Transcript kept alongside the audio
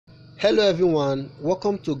Hello everyone,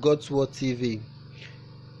 welcome to God's Word TV.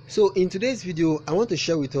 So in today's video, I want to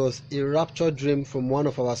share with us a rapture dream from one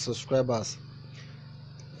of our subscribers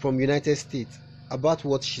from United States about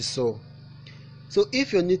what she saw. So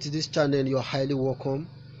if you're new to this channel, you're highly welcome.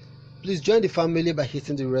 Please join the family by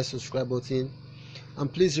hitting the red subscribe button,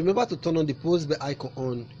 and please remember to turn on the post bell icon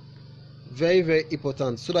on. Very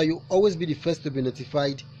important, so that you always be the first to be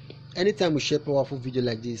notified anytime we share powerful video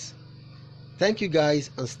like this. Thank you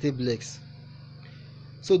guys and stay blessed.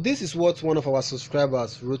 So this is what one of our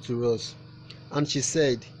subscribers wrote to us, and she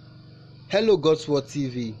said, "Hello God's Word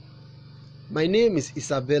TV. My name is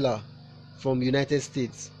Isabella from United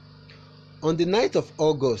States. On the 9th of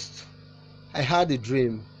August, I had a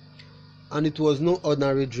dream, and it was no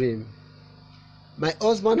ordinary dream. My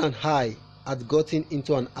husband and I had gotten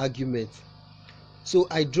into an argument, so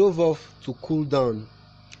I drove off to cool down,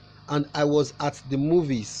 and I was at the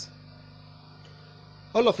movies.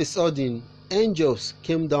 All of a sudden, angels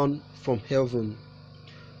came down from heaven,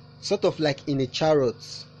 sort of like in a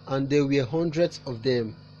chariot, and there were hundreds of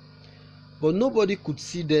them. But nobody could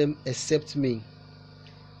see them except me.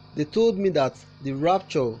 They told me that the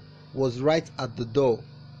rapture was right at the door,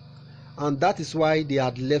 and that is why they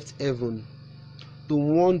had left heaven, to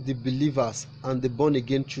warn the believers and the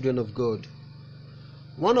born-again children of God.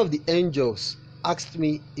 One of the angels asked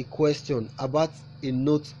me a question about a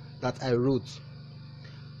note that I wrote.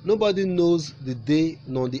 Nobody knows the day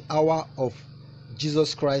nor the hour of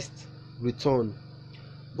Jesus Christ's return,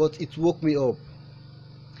 but it woke me up.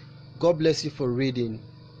 God bless you for reading."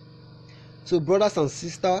 So brothers and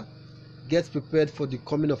sisters, get prepared for the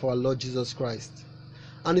coming of our Lord Jesus Christ.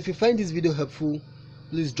 And if you find this video helpful,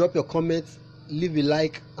 please drop your comments, leave a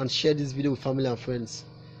like, and share this video with family and friends.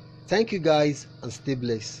 Thank you guys and stay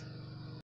blessed.